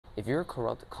If you're a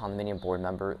corrupt condominium board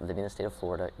member living in the state of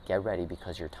Florida, get ready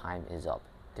because your time is up.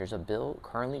 There's a bill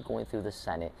currently going through the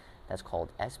Senate that's called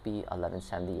SB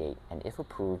 1178, and if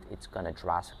approved, it's going to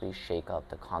drastically shake up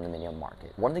the condominium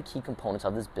market. One of the key components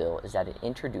of this bill is that it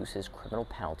introduces criminal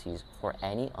penalties for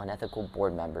any unethical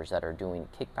board members that are doing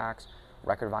kickbacks,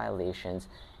 record violations,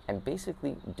 and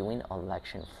basically doing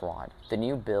election fraud. The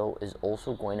new bill is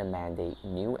also going to mandate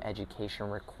new education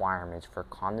requirements for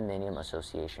condominium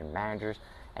association managers,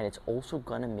 and it's also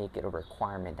going to make it a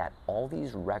requirement that all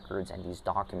these records and these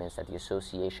documents that the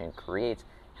association creates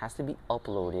has to be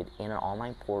uploaded in an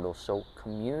online portal so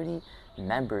community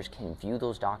members can view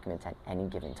those documents at any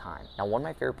given time. Now, one of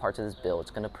my favorite parts of this bill, it's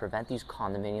going to prevent these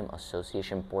condominium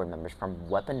association board members from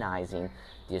weaponizing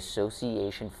the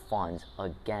association funds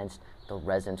against the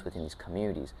residents within these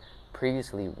communities.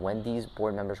 Previously, when these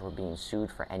board members were being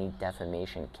sued for any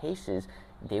defamation cases,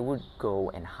 they would go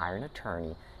and hire an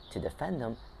attorney to defend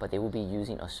them, but they will be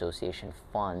using association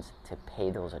funds to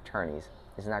pay those attorneys.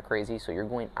 Isn't that crazy? So you're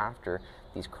going after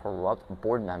these corrupt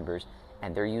board members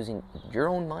and they're using your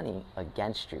own money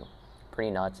against you.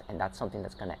 Pretty nuts, and that's something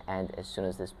that's going to end as soon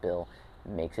as this bill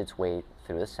makes its way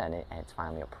through the Senate and it's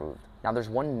finally approved. Now, there's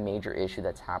one major issue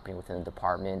that's happening within the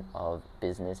Department of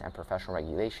Business and Professional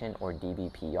Regulation, or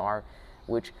DBPR,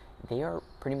 which they are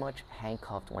pretty much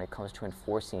handcuffed when it comes to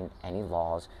enforcing any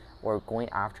laws or going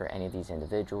after any of these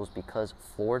individuals, because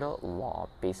Florida law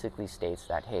basically states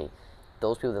that, hey,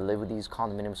 those people that live with these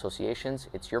condominium associations,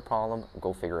 it's your problem,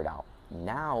 go figure it out.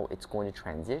 Now it's going to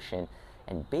transition,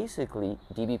 and basically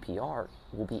DBPR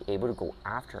will be able to go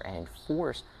after and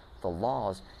enforce the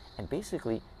laws and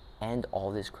basically end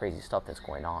all this crazy stuff that's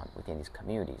going on within these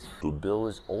communities. The bill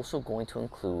is also going to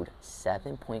include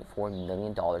 $7.4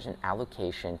 million in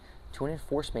allocation to an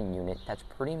enforcement unit that's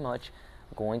pretty much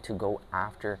going to go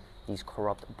after these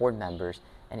corrupt board members,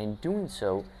 and in doing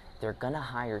so, they're gonna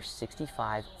hire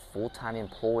 65 full-time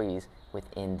employees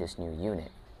within this new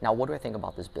unit. Now, what do I think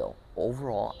about this bill?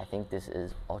 Overall, I think this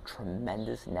is a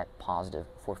tremendous net positive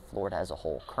for Florida as a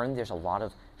whole. Currently, there's a lot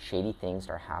of shady things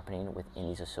that are happening within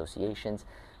these associations.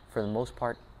 For the most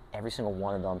part, every single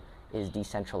one of them is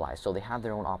decentralized, so they have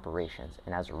their own operations.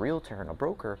 And as a realtor and a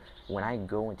broker, when I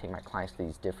go and take my clients to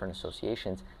these different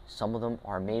associations, some of them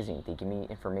are amazing. They give me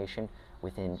information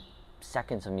within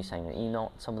seconds of me sending an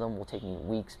email. Some of them will take me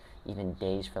weeks, even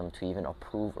days for them to even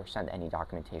approve or send any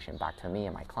documentation back to me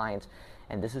and my clients.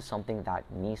 And this is something that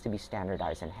needs to be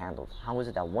standardized and handled. How is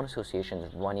it that one association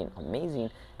is running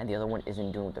amazing and the other one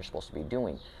isn't doing what they're supposed to be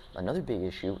doing? Another big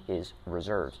issue is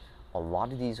reserves. A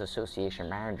lot of these association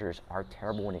managers are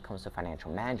terrible when it comes to financial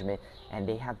management, and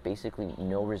they have basically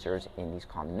no reserves in these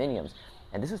condominiums.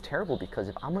 And this is terrible because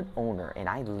if I'm an owner and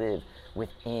I live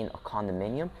within a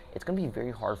condominium, it's going to be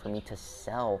very hard for me to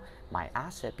sell my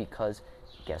asset, because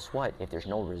guess what? If there's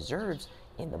no reserves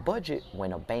in the budget,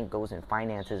 when a bank goes and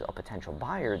finances a potential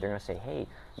buyer, they're going to say, hey,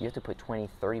 you have to put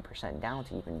 20-30% down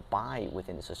to even buy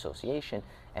within this association.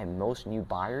 And most new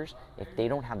buyers, if they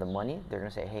don't have the money, they're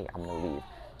going to say, hey, I'm going to leave.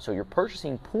 So your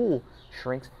purchasing pool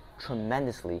shrinks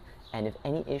tremendously, and if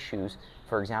any issues,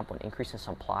 for example, an increase in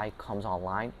supply comes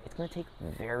online, it's going to take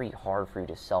very hard for you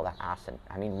to sell that asset.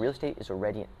 I mean, real estate is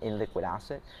already an illiquid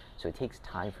asset, so it takes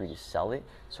time for you to sell it.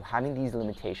 So having these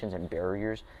limitations and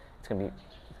barriers, it's going to be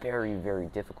very, very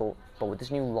difficult. But with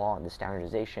this new law and the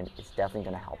standardization, it's definitely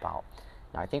going to help out.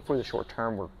 Now, I think for the short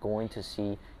term, we're going to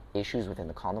see issues within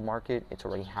the condo market. It's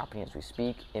already happening as we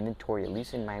speak. Inventory, at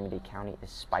least in Miami-Dade County, is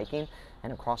spiking,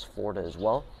 and across Florida as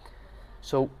well.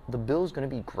 So the bill is going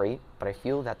to be great, but I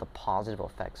feel that the positive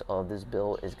effects of this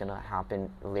bill is going to happen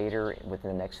later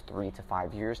within the next 3 to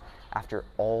 5 years, after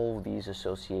all these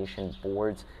association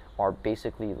boards are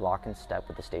basically lock in step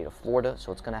with the state of Florida.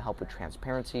 So it's going to help with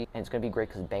transparency, and it's going to be great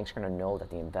because banks are going to know that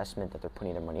the investment that they're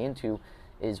putting their money into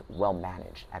is well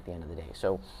managed at the end of the day.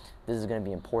 So this is going to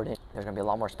be important. There's going to be a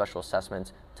lot more special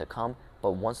assessments to come,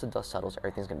 but once the dust settles,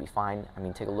 everything's going to be fine. I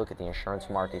mean, take a look at the insurance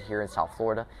market here in South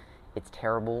Florida. It's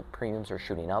terrible. Premiums are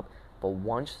shooting up. But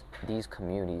once these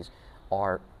communities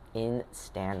are in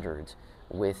standards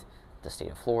with the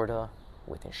state of Florida,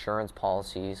 with insurance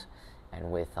policies,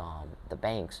 and with the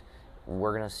banks,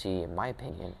 we're going to see, in my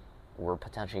opinion, we're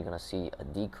potentially going to see a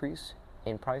decrease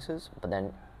in prices, but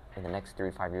then in the next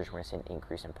 3 to 5 years, we're going to see an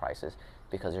increase in prices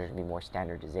because there's going to be more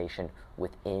standardization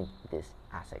within this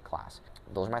asset class.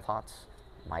 Those are my thoughts,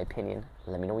 my opinion.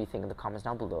 Let me know what you think in the comments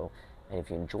down below. And if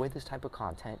you enjoyed this type of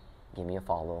content, give me a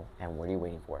follow. And what are you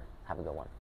waiting for? Have a good one.